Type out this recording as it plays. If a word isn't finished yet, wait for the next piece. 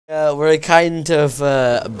We're kind of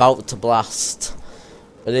about to blast.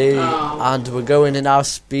 Ready? And we're going in our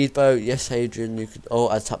speedboat. Yes, Adrian, you could. Oh,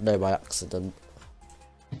 I tapped no by accident.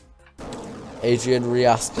 Adrian,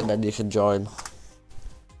 re-ask and then you can join.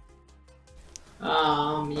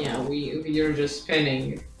 Yeah, you're just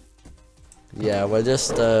spinning. Yeah, we're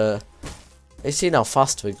just, you see how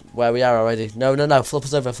fast where we are already. No, flip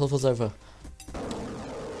us over, flip us over.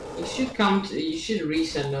 You should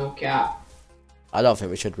reset no cap. I don't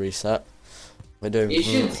think we should reset. We're doing. You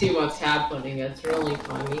should see what's happening, it's really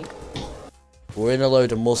funny. We're in a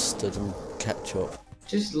load of mustard and ketchup.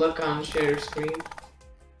 Just look on share screen.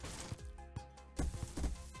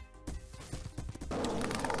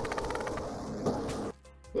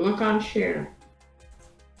 Look on share.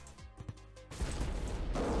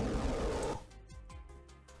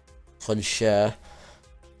 On share.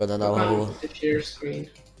 But then I'll have the share screen.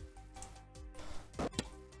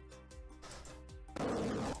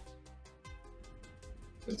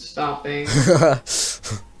 It's stopping.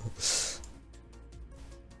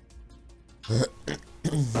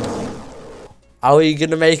 How are you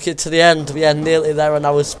gonna make it to the end? We are nearly there on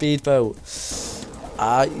our speedboat.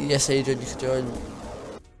 Yes, Adrian, you can join.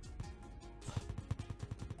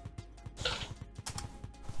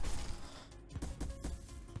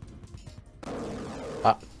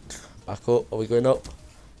 Back up. Are we going up?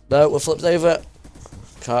 No, we're flipped over.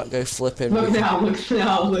 Can't go flipping. Look now,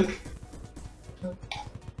 look.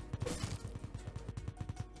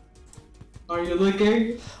 Are you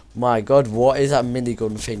looking? My god, what is that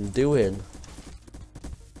minigun thing doing?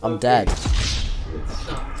 I'm dead. It's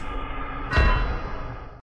not.